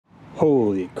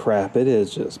Holy crap, it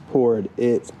has just poured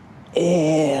its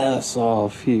ass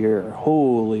off here.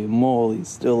 Holy moly,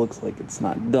 still looks like it's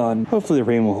not done. Hopefully the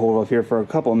rain will hold off here for a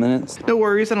couple of minutes. No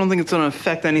worries, I don't think it's gonna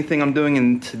affect anything I'm doing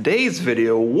in today's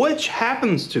video, which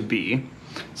happens to be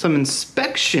some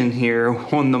inspection here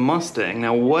on the Mustang.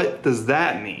 Now, what does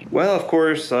that mean? Well, of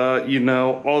course, you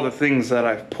know, all the things that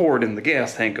I've poured in the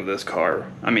gas tank of this car.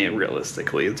 I mean,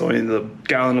 realistically, it's only the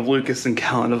gallon of Lucas and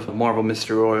gallon of Marvel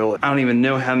Mystery Oil. I don't even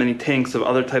know how many tanks of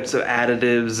other types of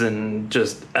additives and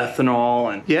just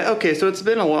ethanol and yeah, okay, so it's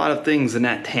been a lot of things in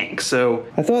that tank. So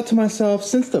I thought to myself,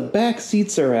 since the back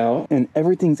seats are out and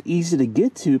everything's easy to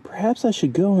get to, perhaps I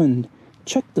should go and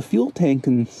check the fuel tank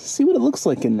and see what it looks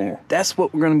like in there. That's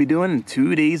what we're gonna be doing in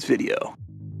today's video.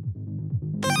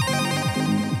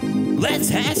 Let's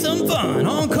have some fun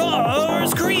on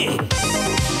Karz Created.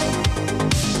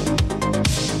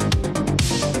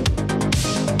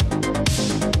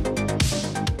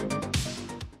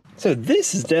 So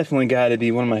this has definitely got to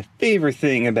be one of my favorite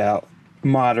things about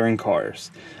modern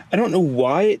cars. I don't know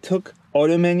why it took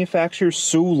auto manufacturers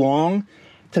so long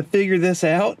to figure this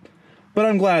out, but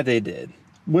I'm glad they did,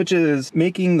 which is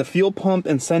making the fuel pump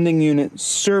and sending unit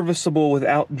serviceable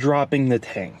without dropping the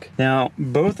tank. Now,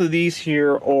 both of these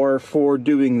here are for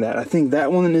doing that. I think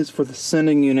that one is for the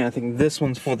sending unit. I think this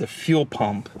one's for the fuel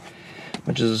pump,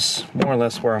 which is more or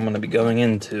less where I'm going to be going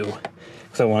into,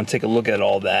 because I want to take a look at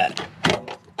all that.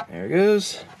 There it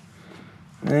goes.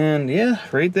 And yeah,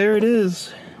 right there it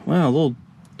is. Wow, a little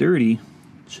dirty.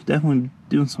 Should definitely be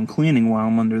doing some cleaning while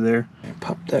I'm under there.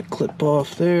 Pop that clip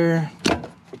off there.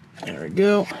 There we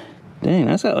go. Dang,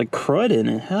 that's got like crud in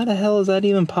it. How the hell is that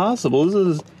even possible? This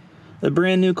is a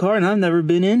brand new car and I've never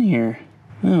been in here.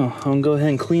 Oh, I'm gonna go ahead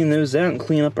and clean those out and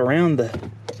clean up around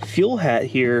the fuel hat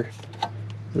here.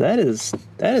 That is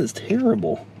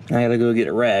terrible. I gotta go get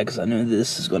a rag because I know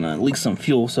this is gonna leak some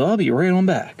fuel, so I'll be right on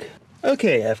back.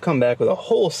 Okay, I've come back with a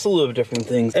whole slew of different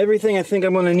things. Everything I think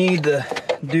I'm gonna need to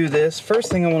do this.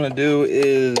 First thing I wanna do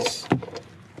is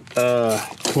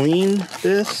clean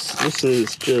this. This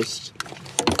is just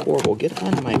horrible. Get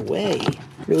out of my way.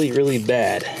 Really, really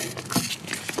bad.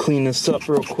 Clean this up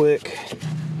real quick.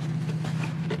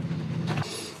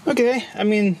 Okay, I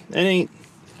mean, it ain't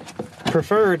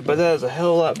preferred, but that is a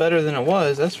hell of a lot better than it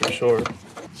was, that's for sure.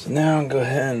 So now I'll go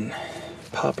ahead and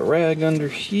pop a rag under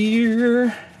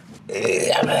here.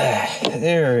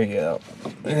 There we go.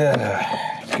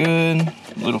 Good.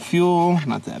 Little fuel,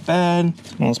 not that bad.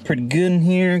 Smells pretty good in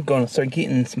here. Gonna start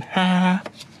getting some high.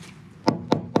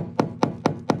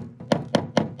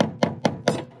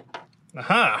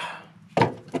 Aha!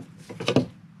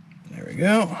 There we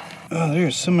go. Oh,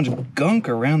 there's so much gunk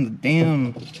around the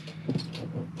damn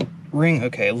ring.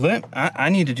 Okay, I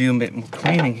need to do a bit more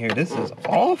cleaning here. This is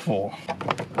awful.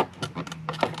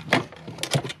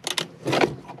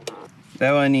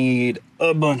 Now I need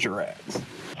a bunch of rags.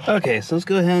 Okay, so let's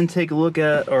go ahead and take a look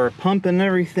at our pump and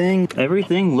everything.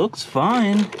 Everything looks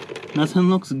fine. Nothing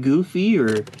looks goofy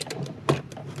or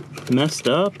messed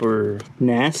up or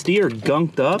nasty or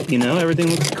gunked up, you know. Everything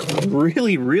looks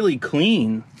really, really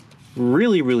clean.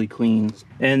 Really, really clean.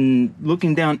 And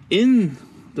looking down in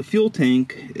the fuel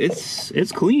tank,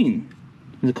 it's clean.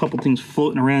 There's a couple things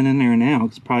floating around in there now.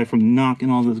 It's probably from knocking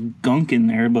all this gunk in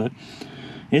there, but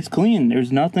it's clean.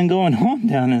 There's nothing going on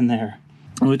down in there,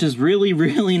 which is really,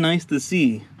 really nice to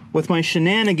see. With my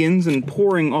shenanigans and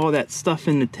pouring all that stuff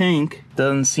in the tank,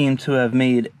 doesn't seem to have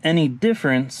made any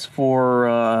difference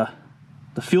for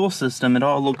the fuel system. It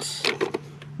all looks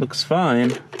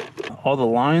fine. All the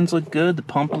lines look good, the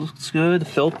pump looks good, the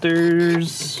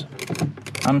filters,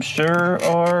 I'm sure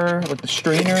are, with the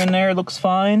strainer in there, looks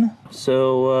fine.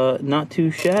 So, not too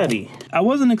shabby. I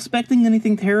wasn't expecting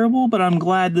anything terrible, but I'm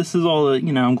glad this is all,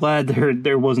 you know, I'm glad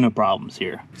there was no problems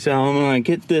here. So I'm gonna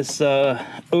get this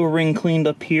O-ring cleaned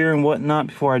up here and whatnot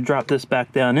before I drop this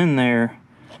back down in there.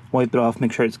 Wipe it off,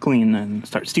 make sure it's clean, and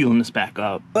start sealing this back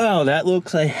up. Wow, that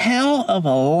looks a hell of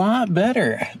a lot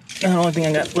better. The only thing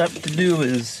I got left to do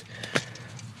is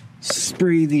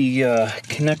spray the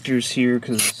connectors here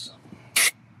because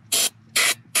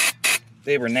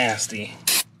they were nasty.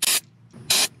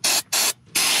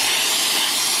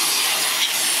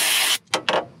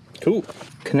 Cool.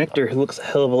 Connector looks a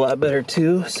hell of a lot better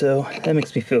too, so that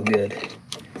makes me feel good.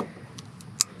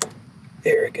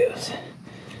 There it goes.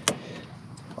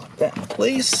 Lock that in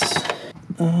place.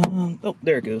 Oh,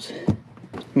 there it goes.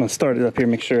 I'm gonna start it up here,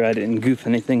 make sure I didn't goof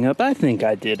anything up. I think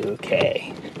I did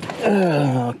okay.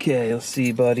 Okay, let's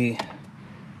see, buddy.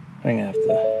 I'm gonna have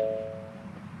to.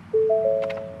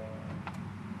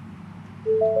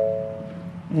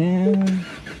 And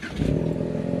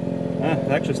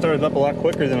It actually started up a lot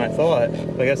quicker than I thought.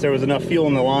 I guess there was enough fuel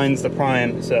in the lines to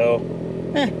prime, so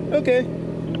okay.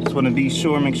 Just want to be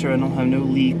sure, make sure I don't have no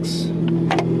leaks.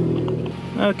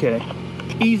 Okay,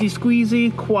 easy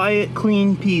squeezy, quiet,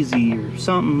 clean peasy, or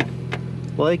something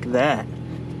like that.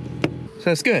 So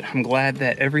that's good. I'm glad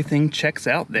that everything checks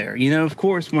out there. You know, of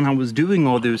course, when I was doing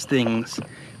all those things,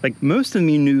 like most of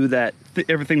me knew that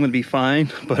everything would be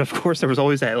fine, but of course there was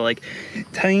always that like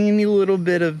tiny little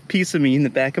bit of piece of me in the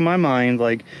back of my mind,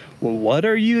 like, well, what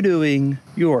are you doing?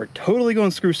 You are totally going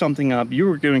to screw something up. You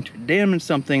are going to damage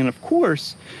something. And of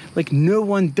course, like, no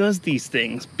one does these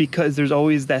things because there's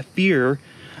always that fear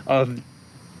of,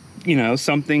 you know,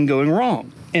 something going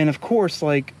wrong. And of course,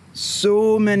 like,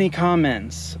 so many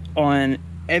comments on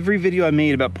every video I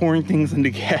made about pouring things into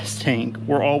gas tank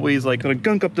were always like, gonna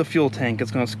gunk up the fuel tank,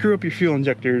 it's gonna screw up your fuel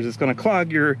injectors, it's gonna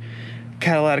clog your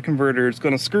catalytic converter, it's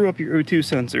gonna screw up your O2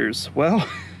 sensors. Well,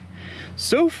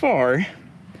 so far,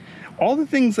 all the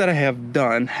things that I have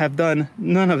done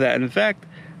none of that. In fact,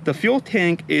 the fuel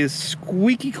tank is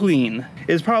squeaky clean.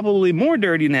 It's probably more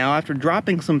dirty now after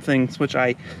dropping some things, which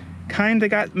I kind of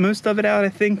got most of it out, I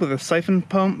think, with a siphon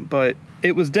pump, but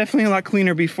it was definitely a lot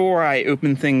cleaner before I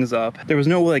opened things up. There was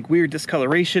no like weird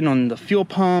discoloration on the fuel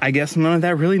pump. I guess none of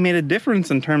that really made a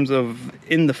difference in terms of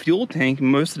in the fuel tank.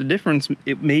 Most of the difference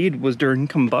it made was during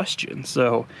combustion.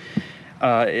 So,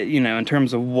 you know, in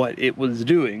terms of what it was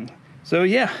doing. So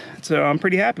yeah, so I'm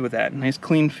pretty happy with that. Nice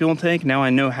clean fuel tank. Now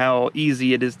I know how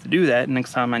easy it is to do that.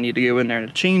 Next time I need to go in there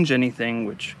to change anything,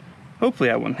 which hopefully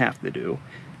I wouldn't have to do,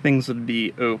 things would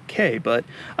be okay. But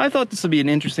I thought this would be an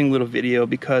interesting little video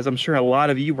because I'm sure a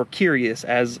lot of you were curious,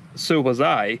 as so was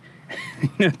I, you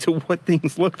know, to what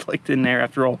things looked like in there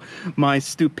after all my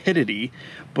stupidity.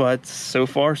 But so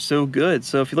far so good.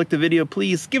 So if you liked the video,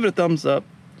 please give it a thumbs up,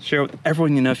 share it with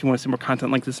everyone you know. If you want to see more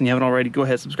content like this and you haven't already, go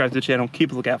ahead, subscribe to the channel,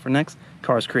 keep a lookout for next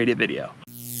Karz Kreated video.